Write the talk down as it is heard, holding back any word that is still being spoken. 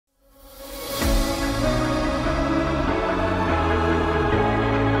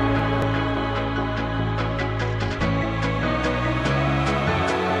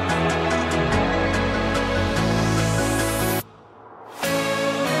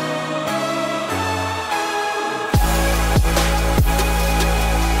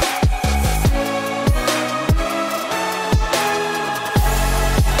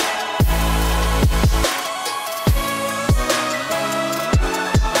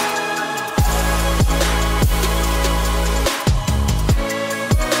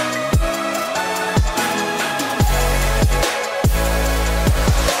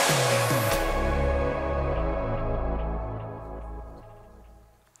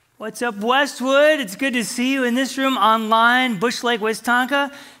What's up, Westwood? It's good to see you in this room, online, Bush Lake, West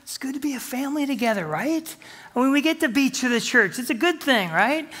Tonka. It's good to be a family together, right? When we get to be to the church, it's a good thing,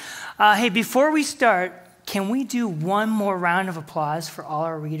 right? Hey, before we start, can we do one more round of applause for all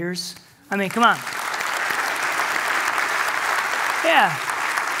our readers? I mean, come on. Yeah.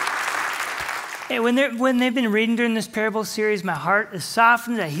 Hey, when they've been reading during this parable series, my heart is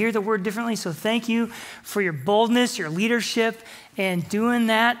softened. I hear the word differently, so thank you for your boldness, your leadership, and doing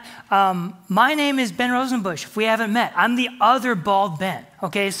that. My name is Ben Rosenbush, if we haven't met. I'm the other bald Ben,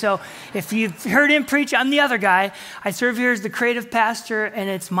 okay? So if you've heard him preach, I'm the other guy. I serve here as the creative pastor, and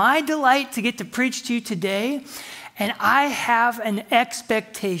it's my delight to get to preach to you today, and I have an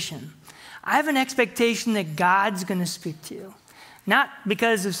expectation. I have an expectation that God's going to speak to you. Not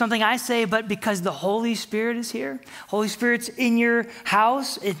because of something I say, but because the Holy Spirit is here. Holy Spirit's in your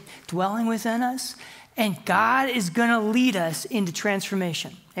house, dwelling within us. And God is going to lead us into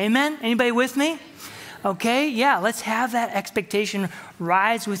transformation. Amen? Anybody with me? Okay, yeah, let's have that expectation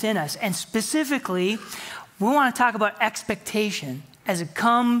rise within us. And specifically, we want to talk about expectation as it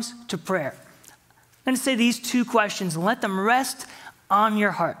comes to prayer. I'm going to say these two questions and let them rest on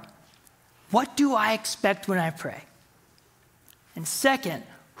your heart. What do I expect when I pray? And second,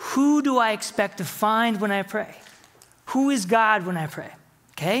 who do I expect to find when I pray? Who is God when I pray?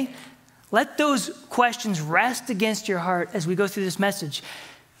 Okay? Let those questions rest against your heart as we go through this message.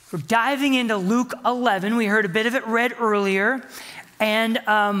 We're diving into Luke 11. We heard a bit of it read earlier. And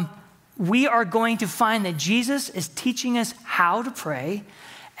we are going to find that Jesus is teaching us how to pray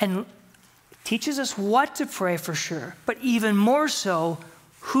and teaches us what to pray for sure, but even more so,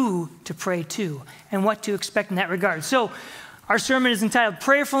 who to pray to and what to expect in that regard. So, our sermon is entitled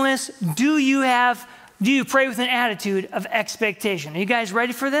Prayerfulness. Do you pray with an attitude of expectation? Are you guys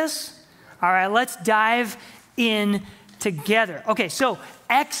ready for this? All right, let's dive in together. Okay, so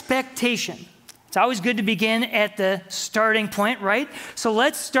expectation. It's always good to begin at the starting point, right? So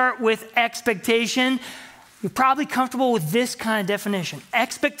let's start with expectation. You're probably comfortable with this kind of definition.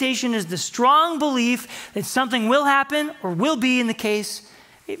 Expectation is the strong belief that something will happen or will be the case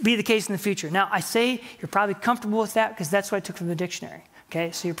in the future. Now, I say you're probably comfortable with that because that's what I took from the dictionary.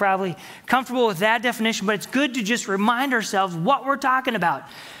 Okay, so you're probably comfortable with that definition, but it's good to just remind ourselves what we're talking about.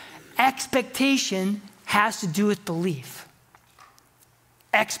 Expectation has to do with belief.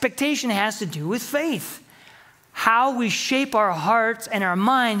 Expectation has to do with faith. How we shape our hearts and our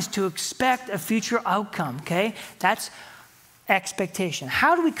minds to expect a future outcome, okay? That's expectation.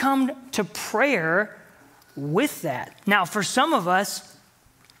 How do we come to prayer with that? Now, for some of us,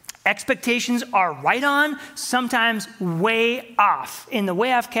 expectations are right on, sometimes way off. In the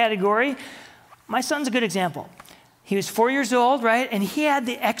way off category, my son's a good example. He was 4 years old, right? And he had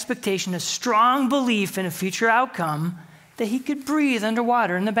the expectation, a strong belief in a future outcome that he could breathe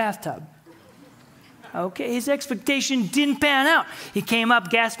underwater in the bathtub. Okay, his expectation didn't pan out. He came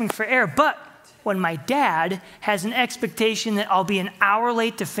up gasping for air. But when my dad has an expectation that I'll be an hour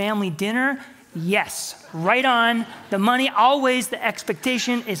late to family dinner, yes, right on the money. Always the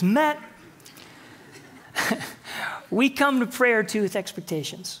expectation is met. We come to prayer too with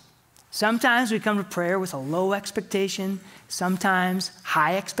expectations. Sometimes we come to prayer with a low expectation, sometimes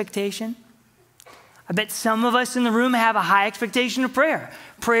high expectation. I bet some of us in the room have a high expectation of prayer.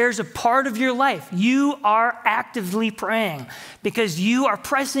 Prayer is a part of your life. You are actively praying because you are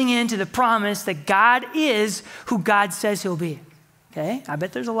pressing into the promise that God is who God says he'll be. Okay, I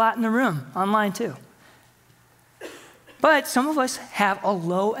bet there's a lot in the room, online too. But some of us have a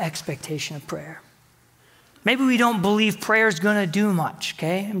low expectation of prayer. Maybe we don't believe prayer is going to do much,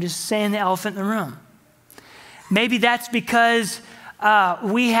 okay? I'm just saying the elephant in the room. Maybe that's because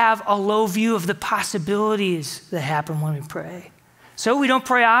we have a low view of the possibilities that happen when we pray. So we don't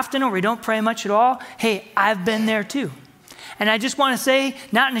pray often or we don't pray much at all. Hey, I've been there too. And I just want to say,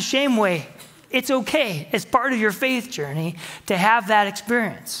 not in a shame way, it's okay as part of your faith journey to have that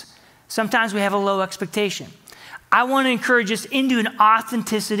experience. Sometimes we have a low expectation. I want to encourage us into an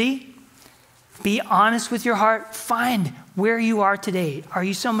authenticity. Be honest with your heart. Find where you are today. Are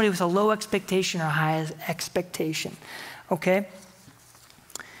you somebody with a low expectation or high expectation? Okay?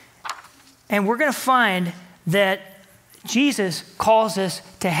 And we're going to find that Jesus calls us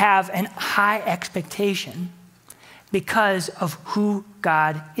to have an high expectation because of who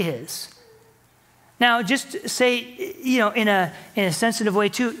God is. Now, just say, in a sensitive way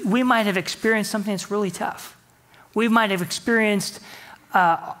too, we might have experienced something that's really tough. We might have experienced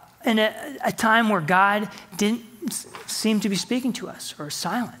in a time where God didn't seem to be speaking to us or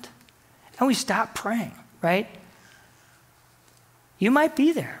silent. And we stopped praying, right? You might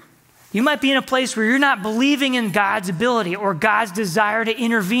be there. You might be in a place where you're not believing in God's ability or God's desire to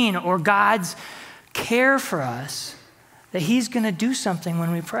intervene or God's care for us, that he's going to do something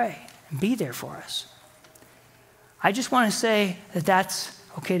when we pray and be there for us. I just want to say that that's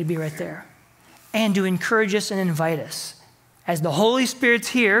okay to be right there and to encourage us and invite us as the Holy Spirit's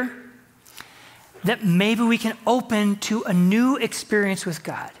here, that maybe we can open to a new experience with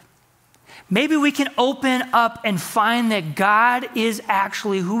God. Maybe we can open up and find that God is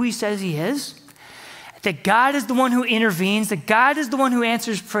actually who he says he is, that God is the one who intervenes, that God is the one who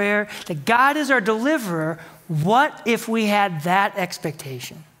answers prayer, that God is our deliverer. What if we had that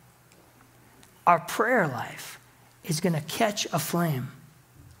expectation? Our prayer life is going to catch a flame.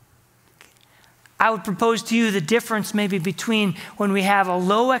 I would propose to you the difference maybe between when we have a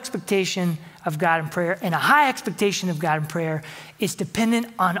low expectation of God in prayer and a high expectation of God in prayer is dependent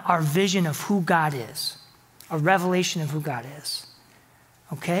on our vision of who God is, a revelation of who God is.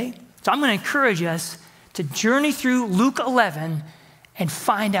 Okay? So I'm going to encourage us to journey through Luke 11 and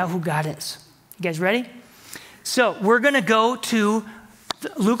find out who God is. You guys ready? So we're going to go to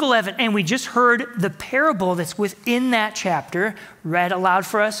Luke 11, and we just heard the parable that's within that chapter read aloud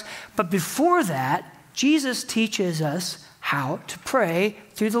for us. But before that, Jesus teaches us how to pray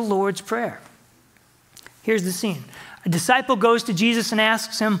through the Lord's Prayer. Here's the scene. A disciple goes to Jesus and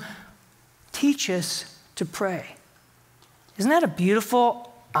asks him, teach us to pray. Isn't that a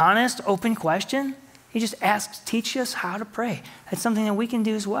beautiful, honest, open question? He just asks, teach us how to pray. That's something that we can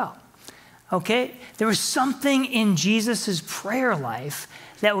do as well. Okay? There was something in Jesus' prayer life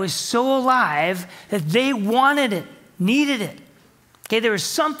that was so alive that they wanted it, needed it. Okay, there was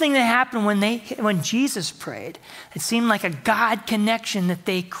something that happened when Jesus prayed. It seemed like a God connection that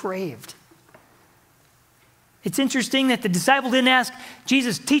they craved. It's interesting that the disciple didn't ask,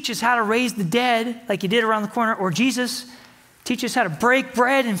 Jesus, teach us how to raise the dead like you did around the corner, or Jesus, teach us how to break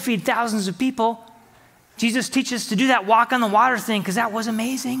bread and feed thousands of people. Jesus, teach us to do that walk on the water thing because that was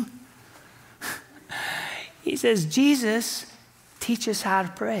amazing. He says, Jesus, teach us how to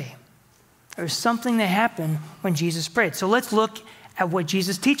pray. There's something that happened when Jesus prayed. So let's look at what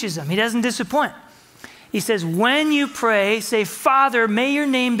Jesus teaches them. He doesn't disappoint. He says, when you pray, say, Father, may your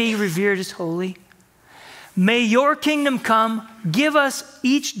name be revered as holy. May your kingdom come. Give us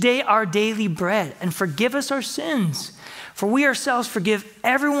each day our daily bread and forgive us our sins. For we ourselves forgive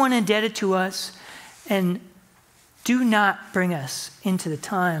everyone indebted to us, and do not bring us into the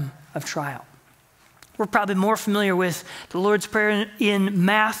time of trial. We're probably more familiar with the Lord's Prayer in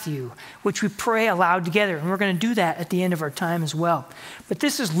Matthew, which we pray aloud together. And we're going to do that at the end of our time as well. But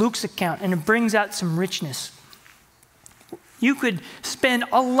this is Luke's account, and it brings out some richness. You could spend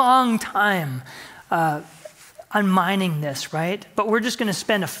a long time on mining this, right? But we're just going to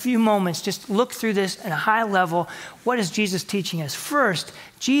spend a few moments, just look through this at a high level. What is Jesus teaching us? First,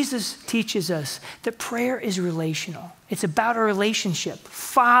 Jesus teaches us that prayer is relational. It's about a relationship.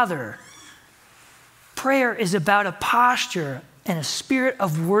 Father. Prayer is about a posture and a spirit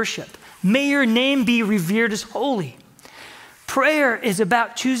of worship. May your name be revered as holy. Prayer is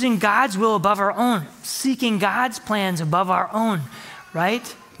about choosing God's will above our own, seeking God's plans above our own,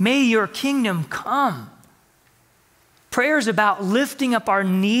 right? May your kingdom come. Prayer is about lifting up our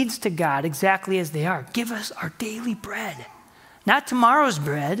needs to God exactly as they are. Give us our daily bread, not tomorrow's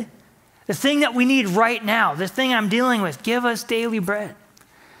bread, the thing that we need right now, the thing I'm dealing with. Give us daily bread.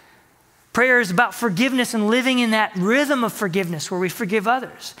 Prayer is about forgiveness and living in that rhythm of forgiveness where we forgive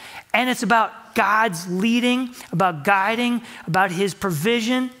others. And it's about God's leading, about guiding, about his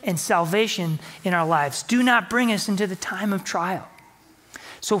provision and salvation in our lives. Do not bring us into the time of trial.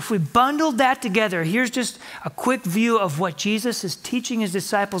 So if we bundled that together, here's just a quick view of what Jesus is teaching his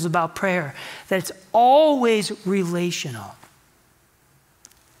disciples about prayer, that it's always relational.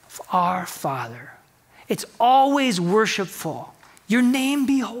 Our Father. It's always worshipful. Your name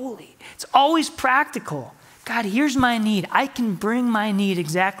be holy. It's always practical. God, here's my need. I can bring my need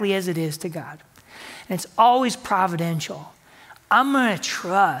exactly as it is to God. And it's always providential. I'm going to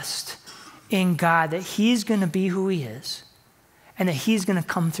trust in God that he's going to be who he is and that he's going to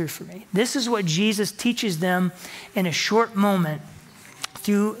come through for me. This is what Jesus teaches them in a short moment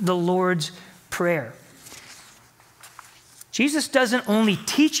through the Lord's Prayer. Jesus doesn't only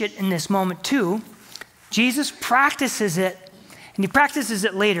teach it in this moment too. Jesus practices it. And he practices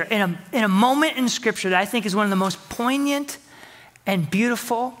it later in a moment in Scripture that I think is one of the most poignant and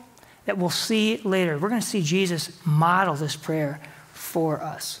beautiful that we'll see later. We're going to see Jesus model this prayer for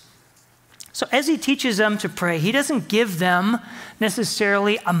us. So as he teaches them to pray, he doesn't give them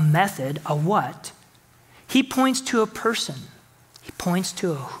necessarily a method, a what. He points to a person. He points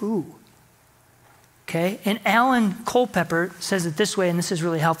to a who. okay? And Alan Culpepper says it this way, and this is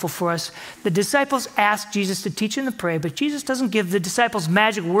really helpful for us. The disciples ask Jesus to teach them to pray, but Jesus doesn't give the disciples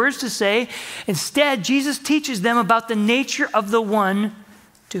magic words to say. Instead, Jesus teaches them about the nature of the one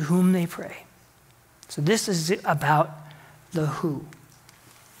to whom they pray. So this is about the who.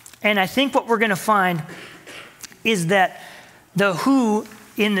 And I think what we're going to find is that the who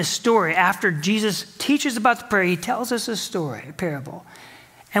in the story, after Jesus teaches about the prayer, he tells us a story, a parable.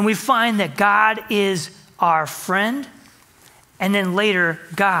 And we find that God is our friend, and then later,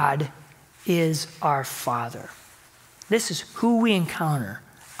 God is our Father. This is who we encounter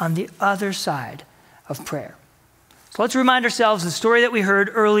on the other side of prayer. So let's remind ourselves the story that we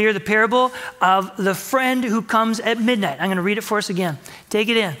heard earlier, the parable of the friend who comes at midnight. I'm going to read it for us again. Take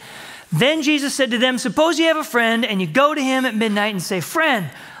it in. Then Jesus said to them, suppose you have a friend and you go to him at midnight and say, friend,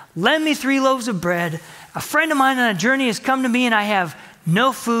 lend me 3 loaves of bread. A friend of mine on a journey has come to me and I have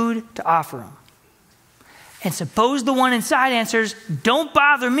no food to offer him. And suppose the one inside answers, don't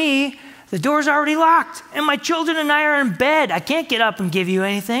bother me. The door's already locked and my children and I are in bed. I can't get up and give you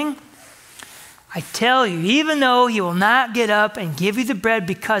anything. I tell you, even though he will not get up and give you the bread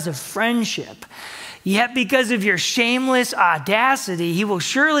because of friendship, yet because of your shameless audacity, he will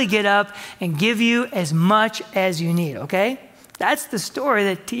surely get up and give you as much as you need, okay? That's the story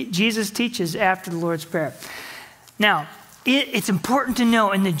that Jesus teaches after the Lord's Prayer. Now, it's important to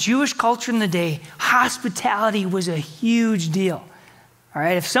know in the Jewish culture in the day, hospitality was a huge deal, all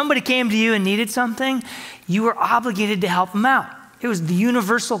right? If somebody came to you and needed something, you were obligated to help them out. It was the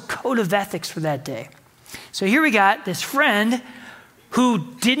universal code of ethics for that day. So here we got this friend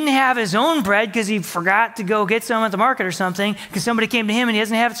who didn't have his own bread because he forgot to go get some at the market or something because somebody came to him and he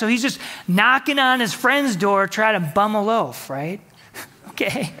doesn't have it. So he's just knocking on his friend's door trying to bum a loaf, right?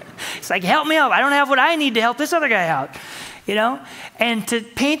 Okay. It's like, help me out. I don't have what I need to help this other guy out, you know? And to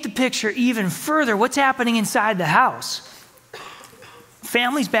paint the picture even further, what's happening inside the house?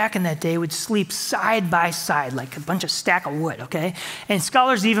 Families back in that day would sleep side by side, like a bunch of stack of wood, okay? And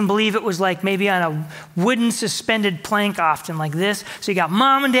scholars even believe it was like maybe on a wooden suspended plank often like this. So you got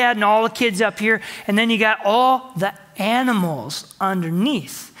mom and dad and all the kids up here, and then you got all the animals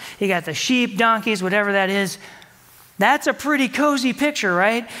underneath. You got the sheep, donkeys, whatever that is. That's a pretty cozy picture,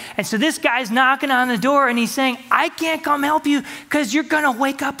 right? And so this guy's knocking on the door and he's saying, I can't come help you because you're going to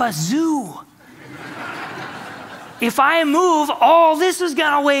wake up a zoo. If I move, all this is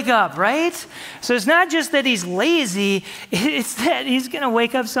going to wake up, right? So it's not just that he's lazy, it's that he's going to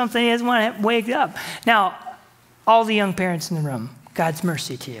wake up something he doesn't want to wake up. Now, all the young parents in the room, God's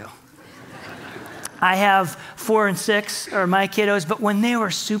mercy to you. I have 4 and 6, or my kiddos, but when they were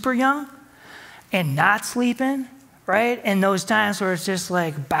super young and not sleeping, right? And those times where it's just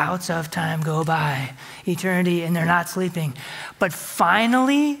like bouts of time go by, eternity, and they're not sleeping. But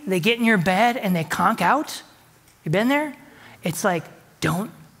finally, they get in your bed and they conk out. You been there? It's like, don't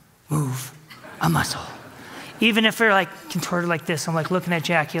move a muscle. Even if they're like contorted like this, I'm like looking at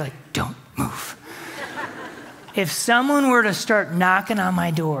Jackie like, don't move. If someone were to start knocking on my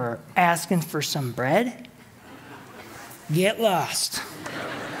door asking for some bread, get lost.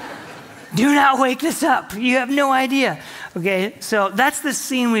 Do not wake this up. You have no idea. Okay, so that's the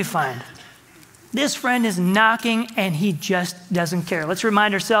scene we find. This friend is knocking and he just doesn't care. Let's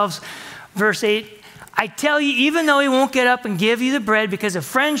remind ourselves, verse 8, I tell you, even though he won't get up and give you the bread because of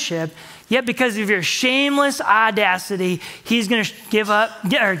friendship, yet because of your shameless audacity, he's going to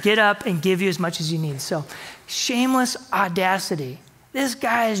get up and give you as much as you need. So shameless audacity. This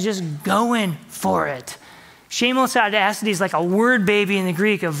guy is just going for it. Shameless audacity is like a word baby in the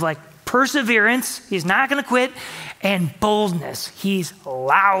Greek of like perseverance. He's not going to quit. And boldness. He's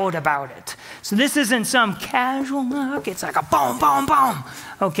loud about it. So this isn't some casual knock. It's like a boom, boom, boom.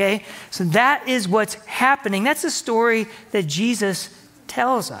 Okay? So that is what's happening. That's the story that Jesus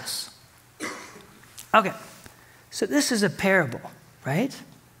tells us. Okay. So this is a parable, right?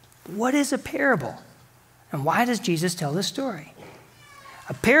 What is a parable? And why does Jesus tell this story?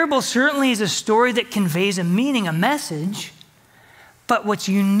 A parable certainly is a story that conveys a meaning, a message. But what's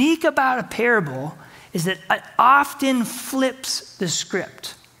unique about a parable is that it often flips the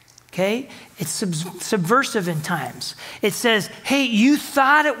script, okay? It's subversive in times. It says, hey, you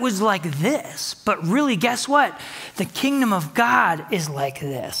thought it was like this, but really, guess what? The kingdom of God is like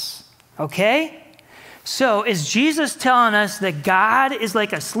this, okay? So is Jesus telling us that God is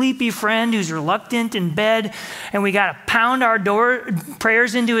like a sleepy friend who's reluctant in bed and we got to pound our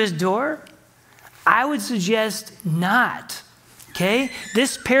prayers into his door? I would suggest not. Okay,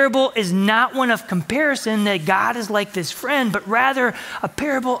 this parable is not one of comparison that God is like this friend, but rather a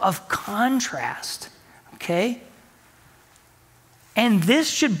parable of contrast. Okay? And this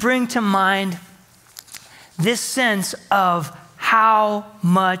should bring to mind this sense of how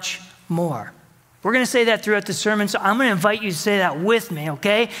much more. We're going to say that throughout the sermon, so I'm going to invite you to say that with me,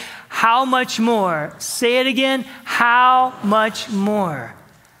 okay? How much more? Say it again. How much more?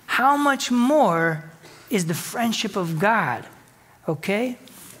 How much more is the friendship of God, okay?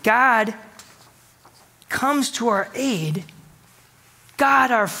 God comes to our aid.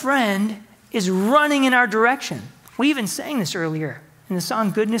 God, our friend, is running in our direction. We even sang this earlier in the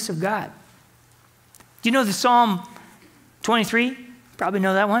song, Goodness of God. Do you know the Psalm 23? Probably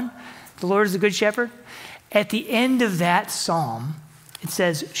know that one. The Lord is the good shepherd. At the end of that psalm, it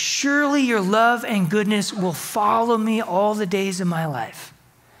says, surely your love and goodness will follow me all the days of my life.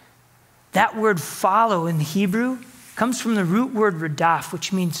 That word follow in the Hebrew comes from the root word radaf,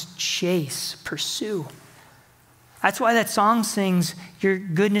 which means chase, pursue. That's why that song sings, your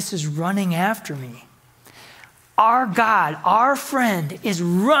goodness is running after me. Our God, our friend, is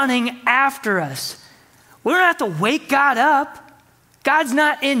running after us. We don't have to wake God up. God's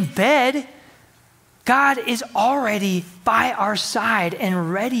not in bed. God is already by our side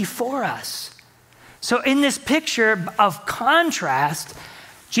and ready for us. So in this picture of contrast,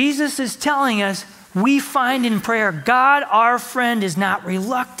 Jesus is telling us we find in prayer, God, our friend, is not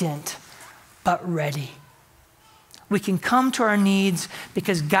reluctant, but ready. We can come to our needs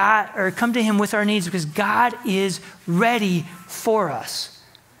because God, or come to him with our needs because God is ready for us.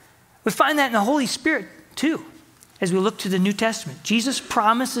 We find that in the Holy Spirit too, as we look to the New Testament. Jesus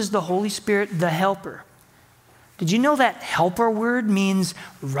promises the Holy Spirit the helper. Did you know that helper word means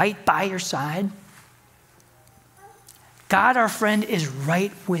right by your side? God, our friend, is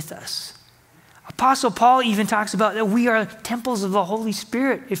right with us. Apostle Paul even talks about that we are temples of the Holy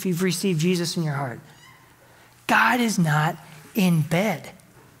Spirit if you've received Jesus in your heart. God is not in bed.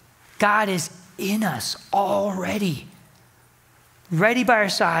 God is in us already, ready by our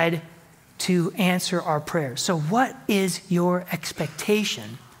side to answer our prayers. So what is your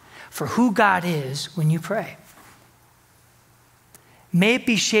expectation for who God is when you pray? May it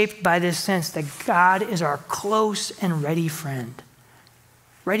be shaped by this sense that God is our close and ready friend,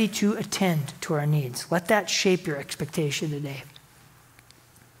 ready to attend to our needs. Let that shape your expectation today.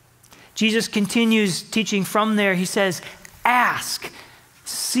 Jesus continues teaching from there. He says, ask,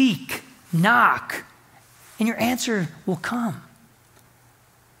 seek, knock, and your answer will come.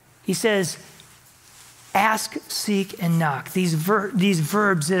 He says, ask, seek, and knock. These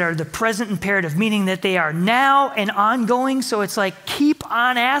verbs that are the present imperative, meaning that they are now and ongoing. So it's like, keep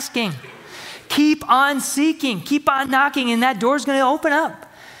on asking, keep on seeking, keep on knocking, and that door's going to open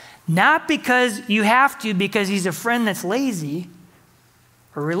up. Not because you have to, because he's a friend that's lazy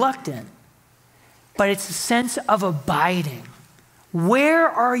or reluctant, but it's a sense of abiding. Where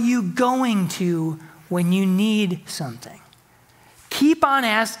are you going to when you need something? Keep on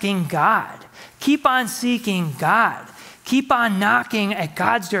asking God. Keep on seeking God. Keep on knocking at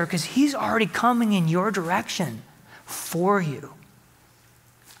God's door because he's already coming in your direction for you.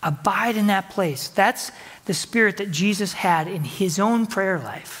 Abide in that place. That's the spirit that Jesus had in his own prayer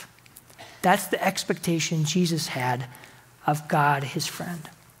life. That's the expectation Jesus had of God, his friend.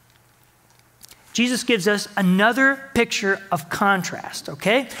 Jesus gives us another picture of contrast,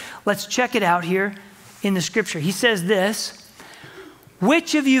 okay? Let's check it out here in the scripture. He says this,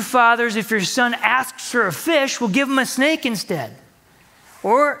 which of you fathers, if your son asks for a fish, will give him a snake instead?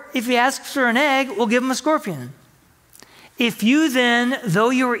 Or if he asks for an egg, will give him a scorpion? If you then,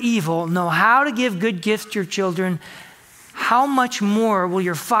 though you are evil, know how to give good gifts to your children, how much more will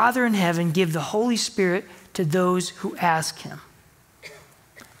your Father in heaven give the Holy Spirit to those who ask him?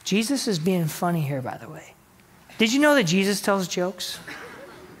 Jesus is being funny here, by the way. Did you know that Jesus tells jokes?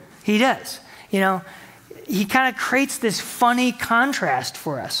 He does. You know, he kind of creates this funny contrast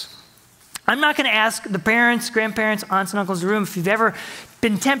for us. I'm not going to ask the parents, grandparents, aunts, and uncles in the room if you've ever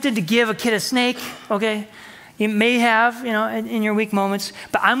been tempted to give a kid a snake, okay? You may have, you know, in your weak moments,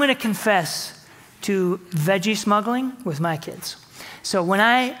 but I'm going to confess to veggie smuggling with my kids. So when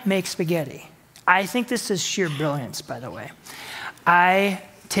I make spaghetti, I think this is sheer brilliance, by the way. I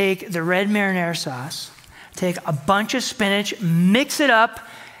take the red marinara sauce, take a bunch of spinach, mix it up,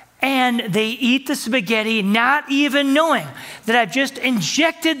 and they eat the spaghetti not even knowing that I've just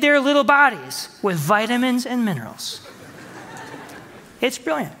injected their little bodies with vitamins and minerals. It's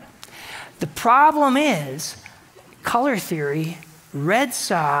brilliant. The problem is color theory. Red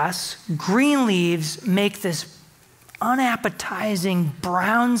sauce, green leaves make this unappetizing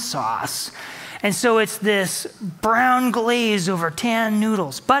brown sauce. And so it's this brown glaze over tan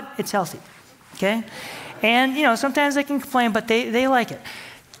noodles, but it's healthy, okay? And, you know, sometimes they can complain, but they like it.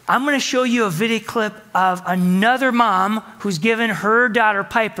 I'm going to show you a video clip of another mom who's given her daughter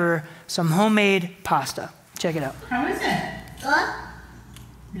Piper some homemade pasta. Check it out. How is it? Good.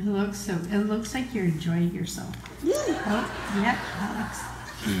 It looks like you're enjoying yourself. Oh, yeah, Alex.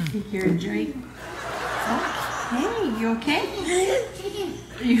 Think you're enjoying. Oh, hey, you okay?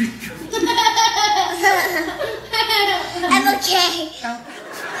 I'm okay. Oh.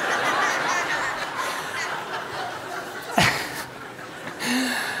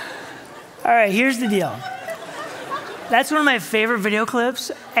 All right, here's the deal. That's one of my favorite video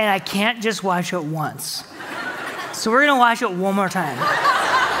clips, and I can't just watch it once. So we're gonna watch it one more time.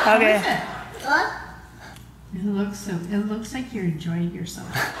 Okay. Good. It looks like you're enjoying yourself.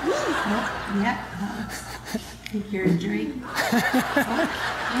 Oh, yeah, Alex. Think you're enjoying. Oh,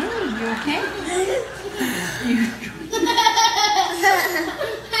 hey, you okay?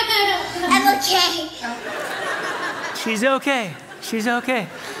 I'm okay. She's okay. She's okay.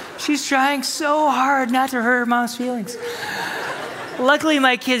 She's trying so hard not to hurt her mom's feelings. Luckily,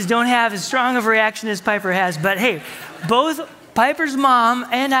 my kids don't have as strong of a reaction as Piper has, but hey, both Piper's mom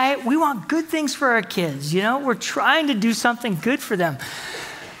and I, we want good things for our kids, you know? We're trying to do something good for them.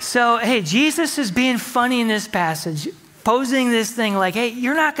 So, hey, Jesus is being funny in this passage, posing this thing like, hey,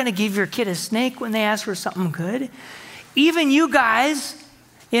 you're not going to give your kid a snake when they ask for something good. Even you guys,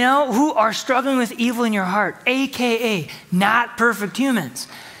 you know, who are struggling with evil in your heart, AKA not perfect humans.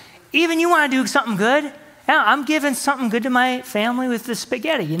 Even you want to do something good. Yeah, I'm giving something good to my family with the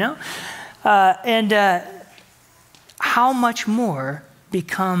spaghetti, you know? How much more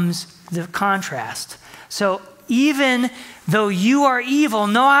becomes the contrast. So even though you are evil,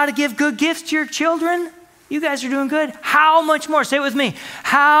 know how to give good gifts to your children? You guys are doing good. How much more? Say it with me.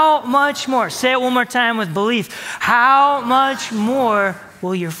 How much more? Say it one more time with belief. How much more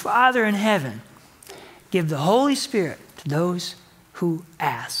will your Father in heaven give the Holy Spirit to those who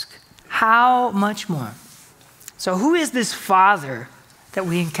ask? How much more? So who is this Father that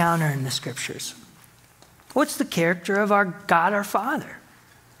we encounter in the Scriptures? What's the character of our God our Father?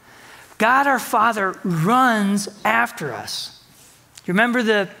 God our Father runs after us. You remember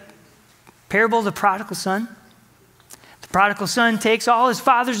the parable of the prodigal son? The prodigal son takes all his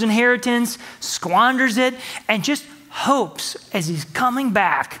father's inheritance, squanders it, and just hopes as he's coming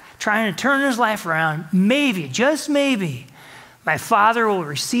back, trying to turn his life around, maybe, just maybe, my father will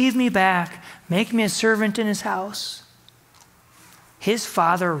receive me back, make me a servant in his house. His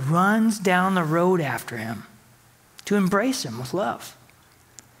father runs down the road after him to embrace him with love.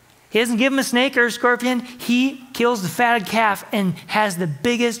 He doesn't give him a snake or a scorpion. He kills the fatted calf and has the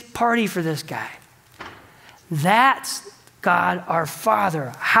biggest party for this guy. That's God our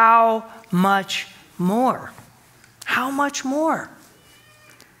Father. How much more? How much more?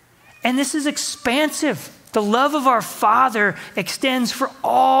 And this is expansive. The love of our Father extends for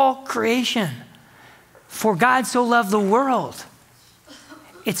all creation. For God so loved the world.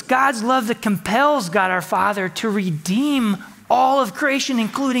 It's God's love that compels God our Father to redeem all of creation,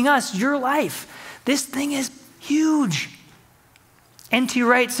 including us, your life. This thing is huge. N.T.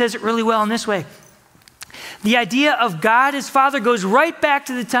 Wright says it really well in this way. The idea of God as Father goes right back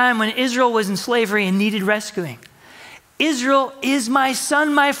to the time when Israel was in slavery and needed rescuing. Israel is my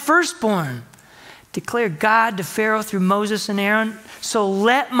son, my firstborn, declared God to Pharaoh through Moses and Aaron. So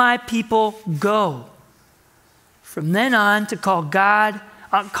let my people go. From then on, to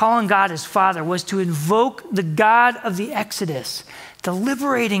calling God his Father was to invoke the God of the Exodus, the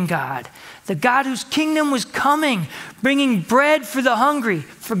liberating God, the God whose kingdom was coming, bringing bread for the hungry,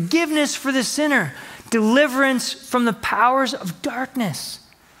 forgiveness for the sinner, deliverance from the powers of darkness.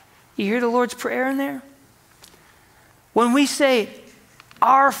 You hear the Lord's Prayer in there? When we say,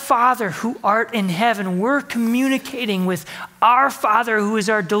 our Father who art in heaven, we're communicating with our Father who is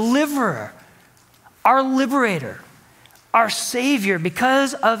our deliverer, our liberator, our Savior,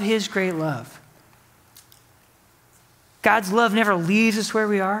 because of his great love. God's love never leaves us where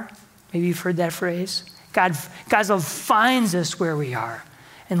we are. Maybe you've heard that phrase. God's love finds us where we are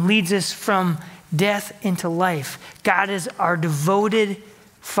and leads us from death into life. God is our devoted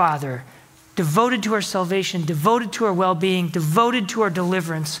Father, devoted to our salvation, devoted to our well-being, devoted to our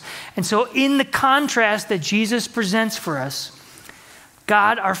deliverance. And so in the contrast that Jesus presents for us,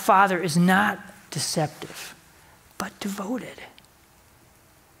 God our Father is not deceptive, but devoted.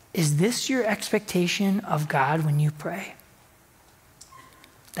 Is this your expectation of God when you pray?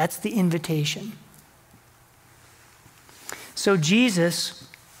 That's the invitation. So Jesus,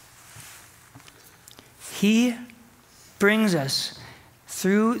 he brings us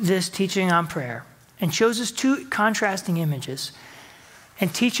through this teaching on prayer and shows us two contrasting images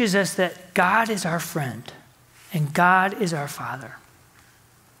and teaches us that God is our friend and God is our Father.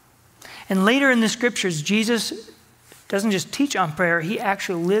 And later in the scriptures, Jesus doesn't just teach on prayer, he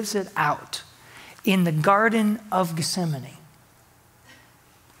actually lives it out in the Garden of Gethsemane.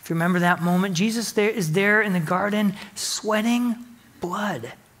 If you remember that moment, Jesus is there in the garden sweating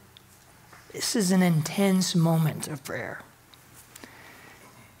blood. This is an intense moment of prayer.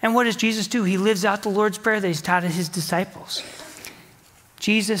 And what does Jesus do? He lives out the Lord's Prayer that he's taught his disciples.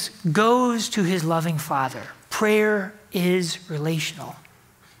 Jesus goes to his loving Father. Prayer is relational.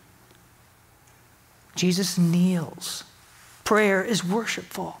 Jesus kneels. Prayer is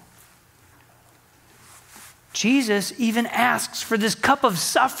worshipful. Jesus even asks for this cup of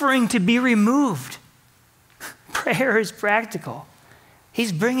suffering to be removed. Prayer is practical.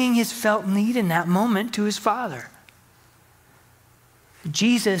 He's bringing his felt need in that moment to his Father.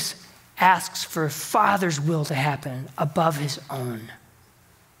 Jesus asks for Father's will to happen above his own.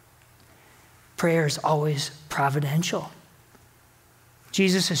 Prayer is always providential.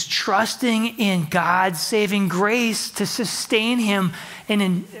 Jesus is trusting in God's saving grace to sustain him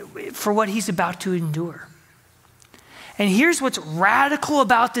for what he's about to endure. And here's what's radical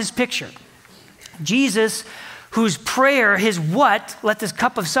about this picture. Jesus, whose prayer, his what, let this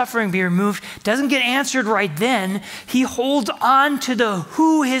cup of suffering be removed, doesn't get answered right then. He holds on to the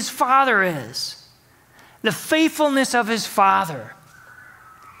who his Father is, the faithfulness of his Father.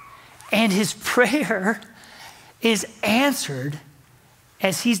 And his prayer is answered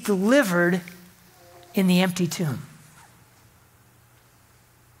as he's delivered in the empty tomb.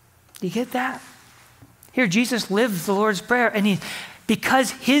 Do you get that? Here, Jesus lives the Lord's Prayer, and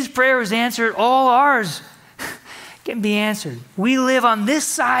because his prayer is answered, all ours can be answered. We live on this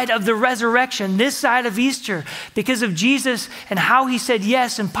side of the resurrection, this side of Easter, because of Jesus and how he said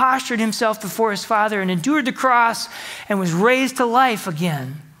yes and postured himself before his Father and endured the cross and was raised to life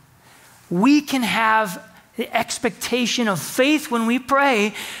again. We can have the expectation of faith when we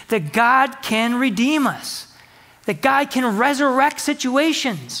pray that God can redeem us, that God can resurrect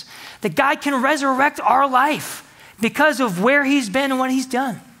situations, that God can resurrect our life because of where he's been and what he's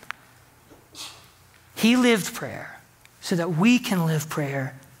done. He lived prayer so that we can live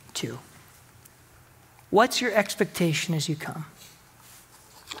prayer too. What's your expectation as you come?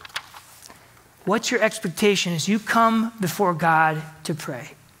 What's your expectation as you come before God to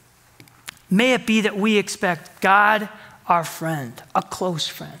pray? May it be that we expect God, our friend, a close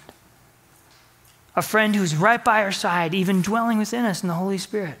friend, a friend who's right by our side, even dwelling within us in the Holy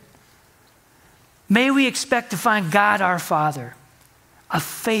Spirit. May we expect to find God, our Father, a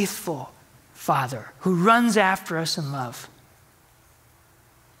faithful Father who runs after us in love.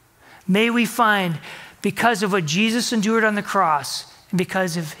 May we find, because of what Jesus endured on the cross and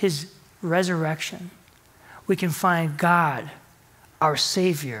because of his resurrection, we can find God, our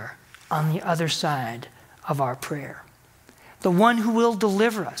Savior, on the other side of our prayer. The one who will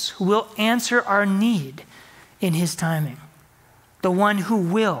deliver us, who will answer our need in his timing. The one who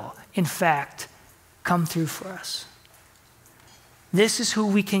will, in fact, come through for us. This is who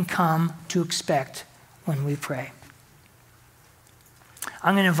we can come to expect when we pray.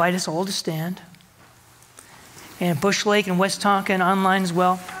 I'm going to invite us all to stand. And at Bush Lake and West Tonka and online as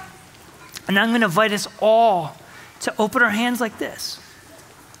well. And I'm going to invite us all to open our hands like this.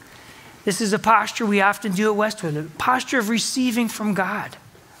 This is a posture we often do at Westwood, a posture of receiving from God,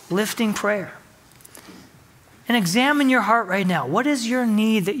 lifting prayer. And examine your heart right now. What is your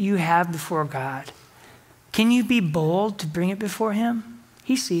need that you have before God? Can you be bold to bring it before him?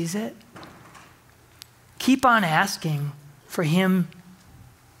 He sees it. Keep on asking for him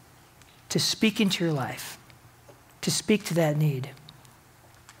to speak into your life, to speak to that need.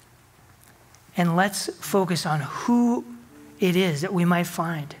 And let's focus on who it is that we might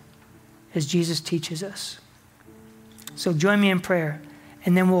find as Jesus teaches us. So join me in prayer,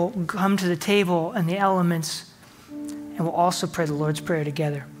 and then we'll come to the table and the elements, and we'll also pray the Lord's Prayer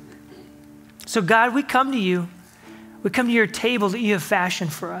together. So God, we come to you. We come to your table that you have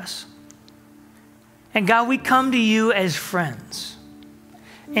fashioned for us. And God, we come to you as friends.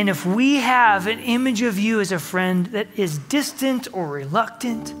 And if we have an image of you as a friend that is distant or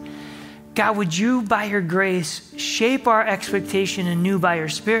reluctant, God, would you, by your grace, shape our expectation anew by your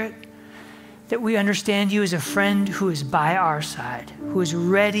Spirit, that we understand you as a friend who is by our side, who is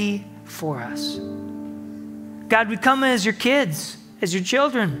ready for us. God, we come as your kids, as your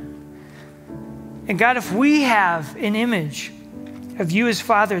children. And God, if we have an image of you as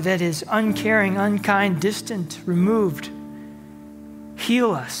Father that is uncaring, unkind, distant, removed,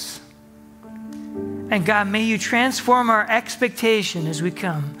 heal us. And God, may you transform our expectation as we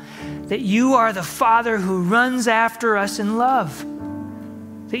come, that you are the Father who runs after us in love,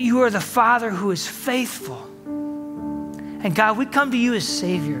 that you are the Father who is faithful. And God, we come to you as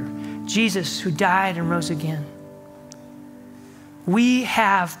Savior, Jesus, who died and rose again. We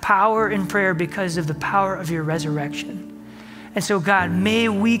have power in prayer because of the power of your resurrection. And so, God, may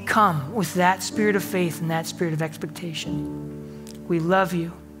we come with that spirit of faith and that spirit of expectation. We love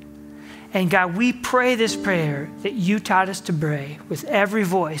you. And God, we pray this prayer that you taught us to pray with every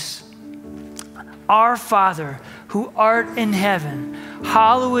voice. Our Father, who art in heaven,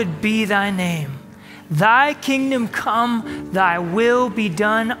 hallowed be thy name. Thy kingdom come, thy will be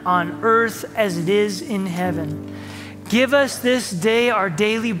done on earth as it is in heaven. Give us this day our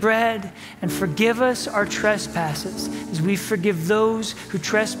daily bread, and forgive us our trespasses as we forgive those who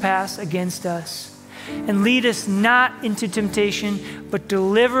trespass against us. And lead us not into temptation, but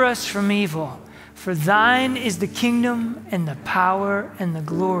deliver us from evil. For thine is the kingdom and the power and the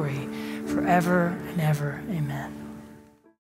glory forever and ever. Amen.